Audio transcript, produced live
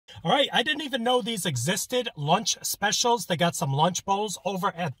All right, I didn't even know these existed. Lunch specials. They got some lunch bowls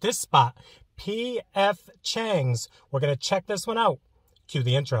over at this spot, P.F. Chang's. We're going to check this one out. Cue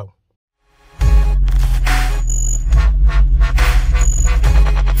the intro.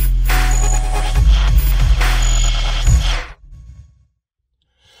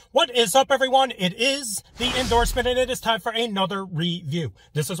 What is up, everyone? It is the endorsement, and it is time for another review.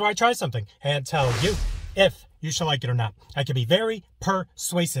 This is where I try something and tell you if you should like it or not. I can be very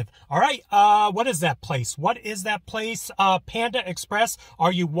persuasive. All right, what is that place? What is that place? Panda Express.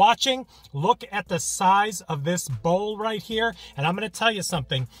 Are you watching? Look at the size of this bowl right here. And I'm going to tell you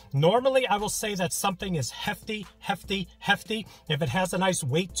something. Normally, I will say that something is hefty, hefty, hefty. If it has a nice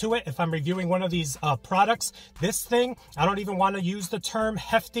weight to it, if I'm reviewing one of these products, this thing, I don't even want to use the term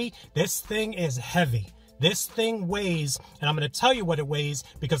hefty. This thing is heavy. This thing weighs, and I'm going to tell you what it weighs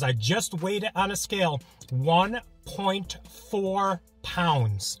because I just weighed it on a scale, 1.4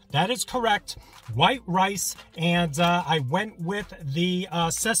 pounds. That is correct. White rice, and I went with the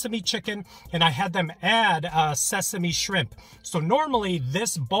sesame chicken, and I had them add sesame shrimp. So normally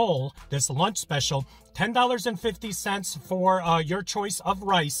this bowl, this lunch special, $10.50 for your choice of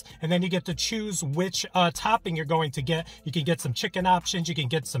rice, and then you get to choose which topping you're going to get. You can get some chicken options, you can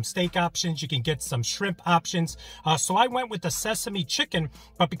get some steak options, you can get some shrimp options. So I went with the sesame chicken,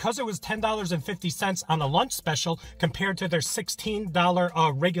 but because it was $10.50 on a lunch special compared to their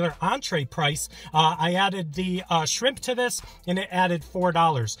 $16 regular entree price, I added the shrimp to this, and it added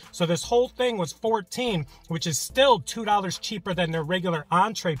 $4. So this whole thing was $14, which is still $2 cheaper than their regular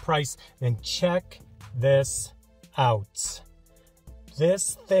entree price. Then check this out.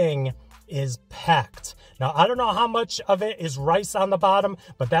 This thing is packed. Now, I don't know how much of it is rice on the bottom,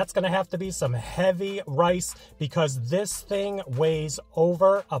 but that's going to have to be some heavy rice because this thing weighs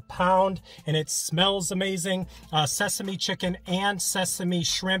over a pound and it smells amazing. Sesame chicken and sesame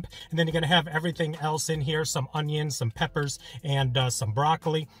shrimp. And then you're going to have everything else in here, some onions, some peppers, and some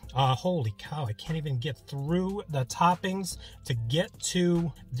broccoli. Holy cow, I can't even get through the toppings to get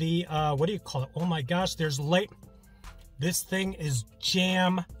to the, what do you call it? Oh my gosh, there's this thing is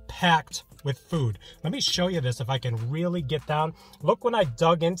jam-packed with food. Let me show you this if I can really get down. Look, when I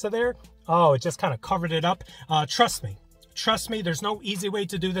dug into there, oh, it just kind of covered it up. Trust me, there's no easy way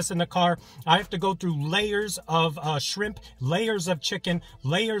to do this in the car. I have to go through layers of shrimp, layers of chicken,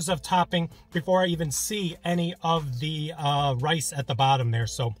 layers of topping before I even see any of the rice at the bottom there.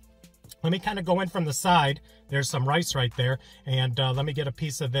 So let me kind of go in from the side. There's some rice right there. And let me get a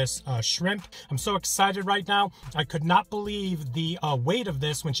piece of this shrimp. I'm so excited right now. I could not believe the weight of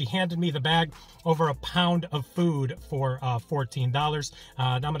this when she handed me the bag. Over a pound of food for $14. Now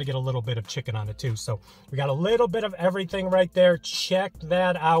I'm going to get a little bit of chicken on it too. So we got a little bit of everything right there. Check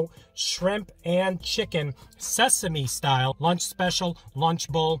that out. Shrimp and chicken, sesame style, lunch special, lunch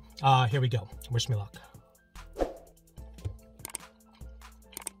bowl. Here we go. Wish me luck.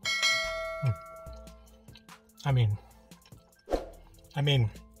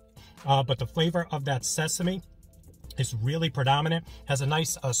 But the flavor of that sesame is really predominant, has a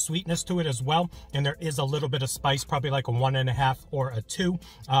nice sweetness to it as well, and there is a little bit of spice, probably like a 1.5 or a 2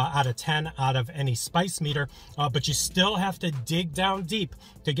 out of 10 out of any spice meter, but you still have to dig down deep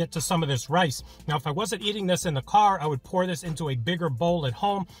to get to some of this rice. Now, if I wasn't eating this in the car, I would pour this into a bigger bowl at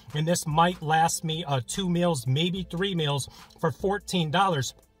home, and this might last me 2 meals, maybe 3 meals for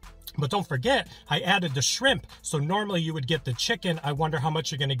 $14. But don't forget, I added the shrimp. So normally you would get the chicken. I wonder how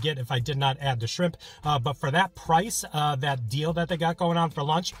much you're going to get if I did not add the shrimp. But for that price, that deal that they got going on for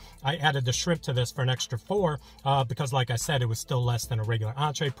lunch, I added the shrimp to this for an extra $4 because, like I said, it was still less than a regular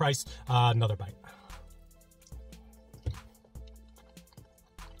entree price. Another bite.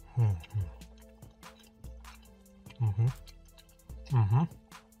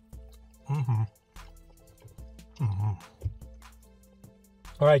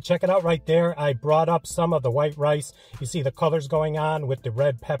 All right, check it out right there. I brought up some of the white rice. You see the colors going on with the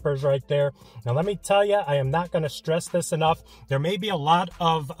red peppers right there. Now, let me tell you, I am not going to stress this enough. There may be a lot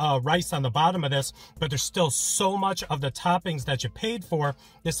of rice on the bottom of this, but there's still so much of the toppings that you paid for.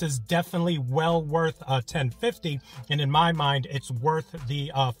 This is definitely well worth $10.50, and in my mind, it's worth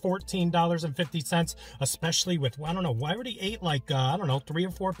the $14.50, especially with, I don't know, I already ate like, I don't know, 3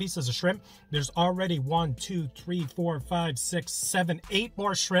 or 4 pieces of shrimp. There's already 1, 2, 3, 4, 5, 6, 7, 8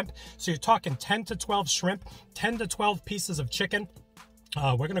 more shrimp. So you're talking 10 to 12 shrimp, 10 to 12 pieces of chicken.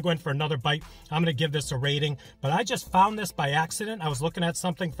 We're going to go in for another bite. I'm going to give this a rating, but I just found this by accident. I was looking at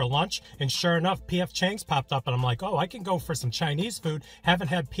something for lunch, and sure enough, P.F. Chang's popped up, and I'm like, oh, I can go for some Chinese food. Haven't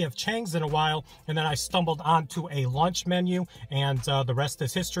had P.F. Chang's in a while, and then I stumbled onto a lunch menu, and the rest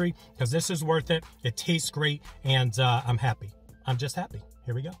is history, because this is worth it. It tastes great, and I'm happy. I'm just happy.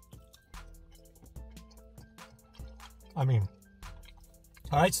 Here we go. I mean,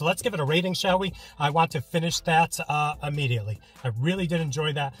 all right, so let's give it a rating, shall we? I want to finish that immediately. I really did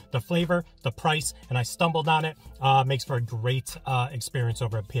enjoy that. The flavor, the price, and I stumbled on it. Makes for a great experience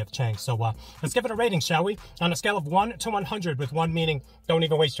over at P.F. Chang. So let's give it a rating, shall we? On a scale of 1 to 100, with 1 meaning don't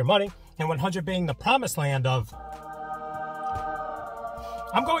even waste your money, and 100 being the promised land of...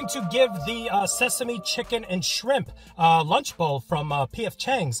 I'm going to give the Sesame Chicken and Shrimp Lunch Bowl from P.F.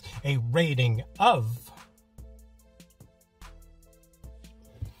 Chang's a rating of...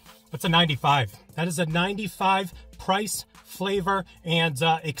 That's a 95. That is a 95 price, flavor, and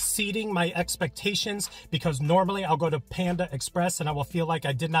exceeding my expectations, because normally I'll go to Panda Express and I will feel like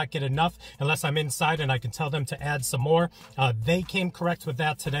I did not get enough unless I'm inside and I can tell them to add some more. They came correct with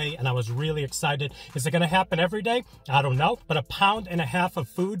that today, and I was really excited. Is it going to happen every day? I don't know, but 1.5 pounds of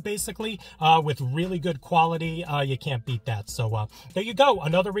food basically with really good quality, you can't beat that. So there you go,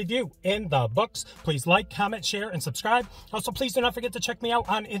 another review in the books. Please like, comment, share, and subscribe. Also, please do not forget to check me out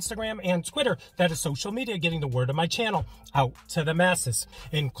on Instagram and Twitter. That is social media, getting the word of my channel out to the masses.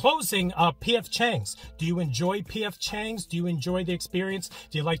 In closing, P.F. Chang's. Do you enjoy P.F. Chang's? Do you enjoy the experience?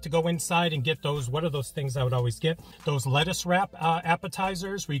 Do you like to go inside and get those, what are those things I would always get? Those lettuce wrap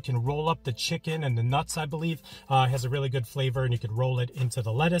appetizers where you can roll up the chicken and the nuts, I believe. Has a really good flavor, and you can roll it into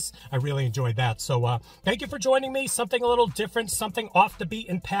the lettuce. I really enjoyed that. So thank you for joining me. Something a little different, something off the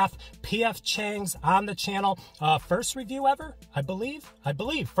beaten path. P.F. Chang's on the channel. First review ever, I believe.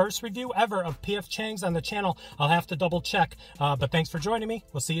 First review ever of P.F. Chang's on the channel. I'll have to double check. But thanks for joining me.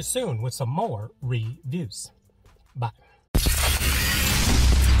 We'll see you soon with some more reviews. Bye.